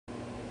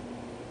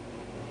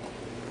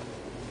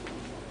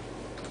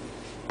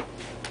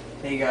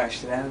Hey guys,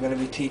 today I'm going to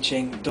be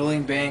teaching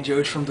Dueling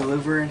Banjos from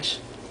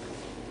Deliverance.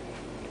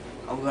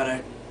 I'm going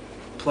to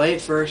play it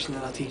first and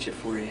then I'll teach it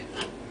for you.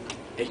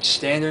 It's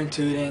standard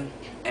tuning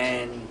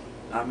and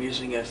I'm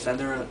using a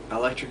Fender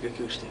electric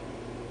acoustic.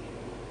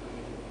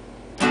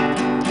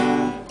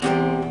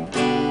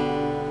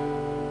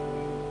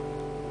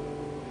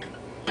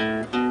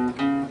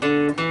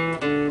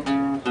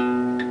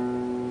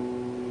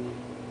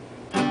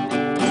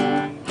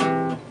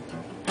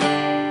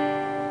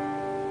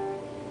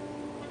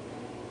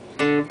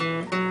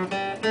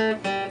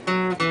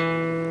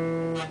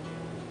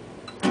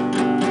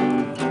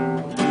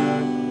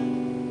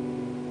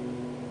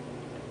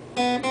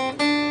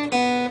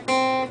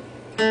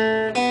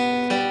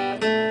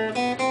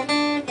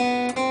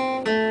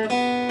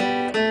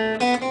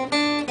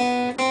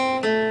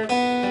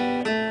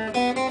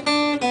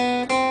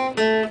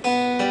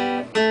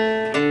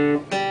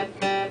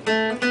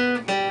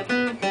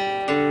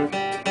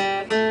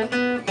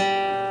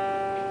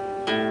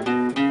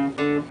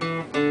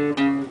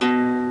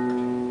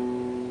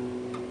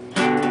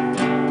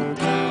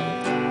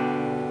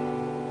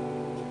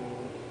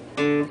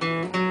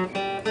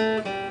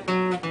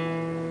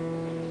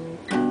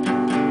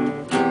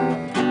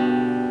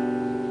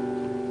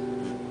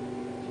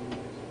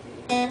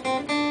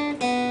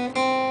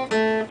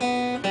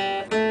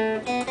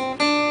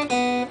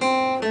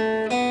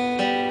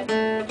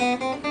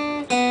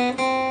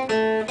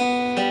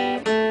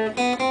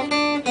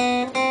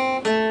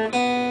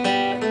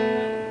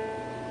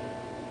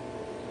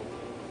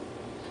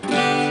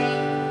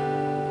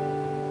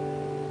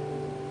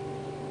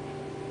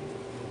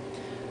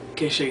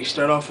 Okay, so you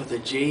start off with a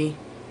G,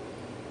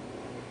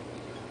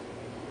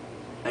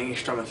 and you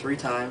strum it 3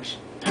 times.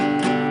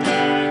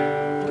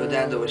 Go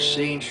down to a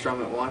C and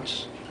strum it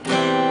once.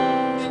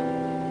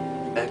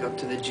 Back up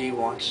to the G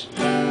once.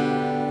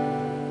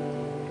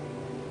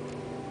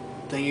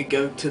 Then you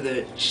go to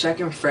the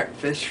 2nd fret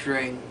 5th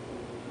string.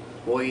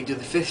 Well, you do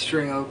the 5th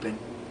string open.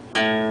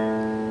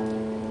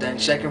 Then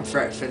 2nd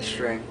fret 5th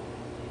string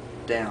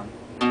down.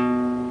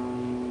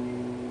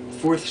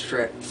 4th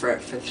fret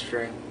 5th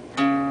string.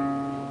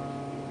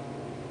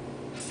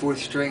 4th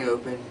string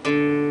open.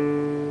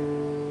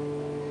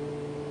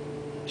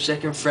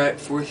 2nd fret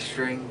 4th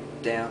string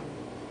down.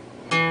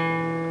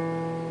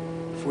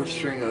 4th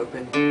string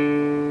open.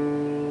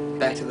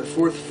 Back to the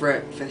 4th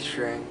fret 5th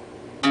string.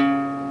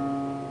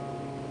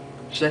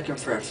 2nd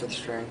fret 5th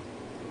string.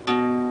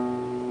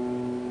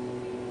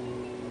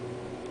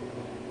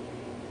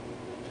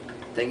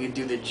 Then you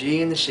do the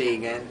G and the C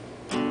again.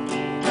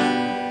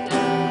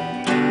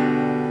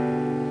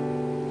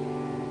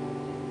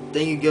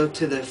 Then you go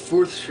to the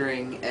 4th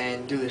string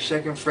and do the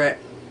 2nd fret.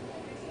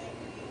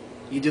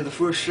 You do the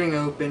 4th string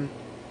open,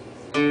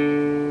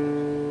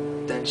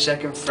 then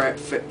 2nd fret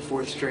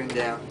 4th string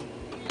down.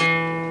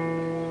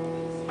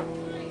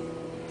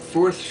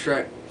 4th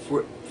fret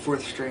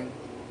 4th string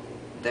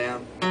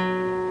down.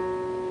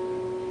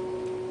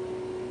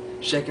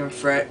 2nd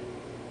fret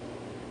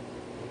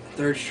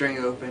 3rd string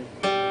open.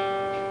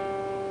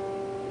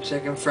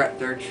 2nd fret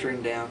 3rd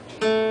string down.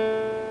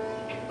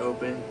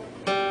 Open.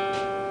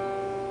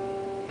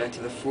 Back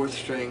to the 4th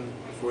string,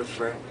 4th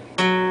fret,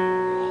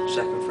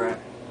 2nd fret.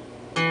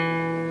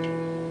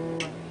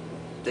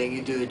 Then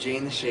you do the G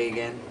and the C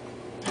again.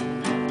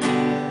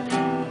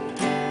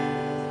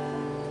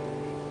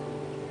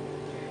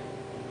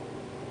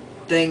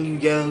 Then you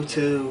go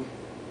to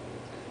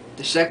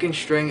the 2nd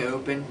string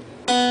open,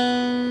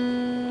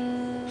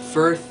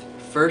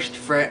 1st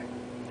fret,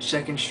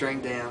 2nd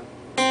string down,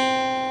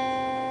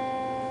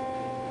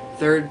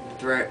 3rd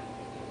fret,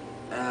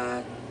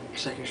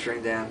 2nd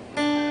string down.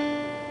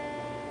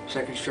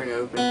 2nd string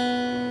open,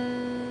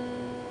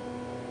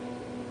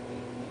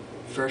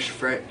 1st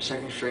fret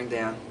 2nd string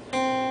down,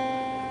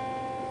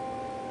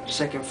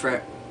 2nd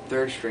fret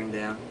 3rd string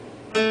down,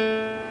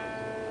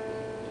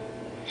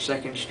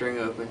 2nd string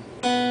open,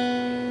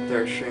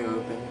 3rd string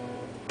open,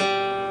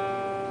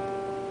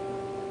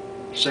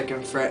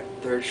 2nd fret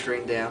 3rd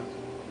string down.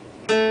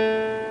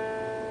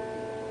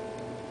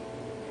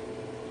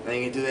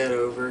 Then you do that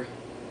over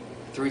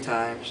 3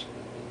 times.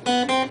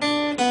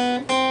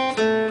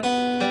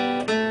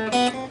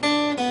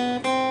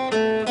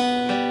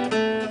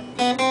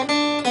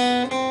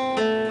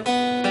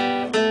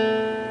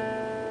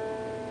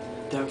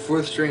 Then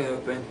 4th string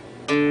open,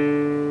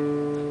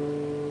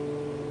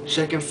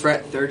 2nd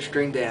fret 3rd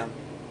string down.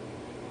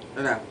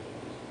 No,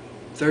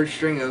 3rd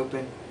string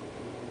open,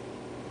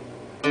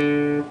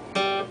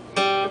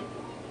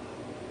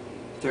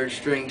 3rd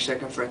string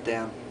 2nd fret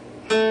down,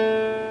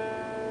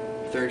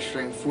 3rd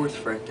string 4th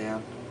fret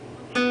down.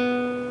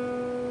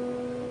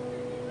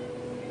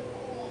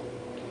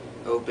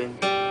 Open.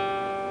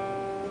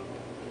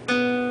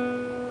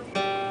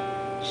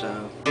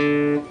 So.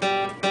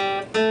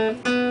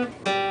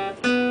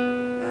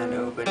 And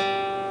open.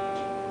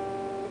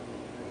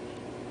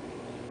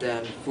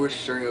 Then 4th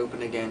string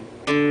open again.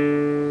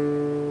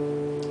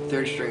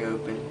 3rd string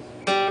open.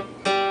 2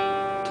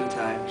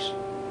 times.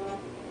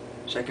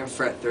 2nd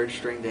fret 3rd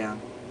string down.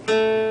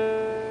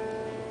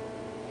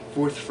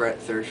 4th fret,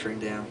 3rd string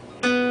down,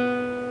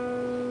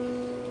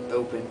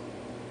 open,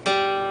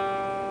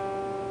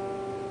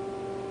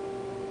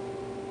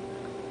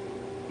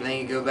 and then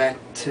you go back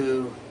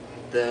to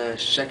the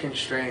 2nd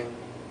string,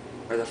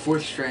 or the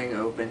 4th string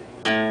open,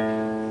 and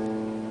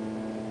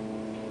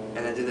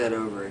then do that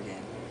over again.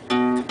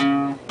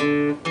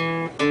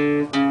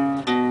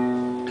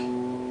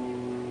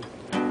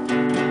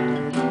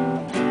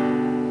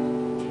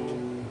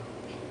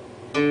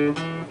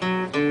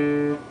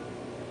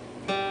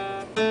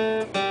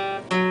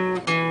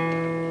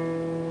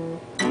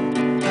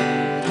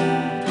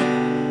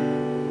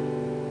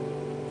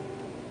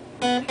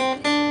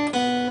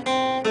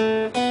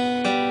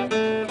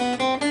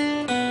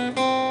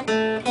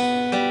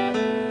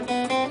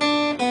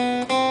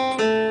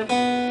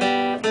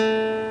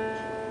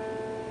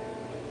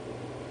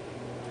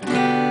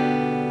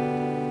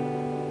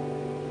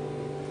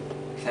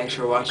 Thanks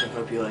for watching,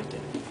 hope you liked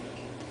it.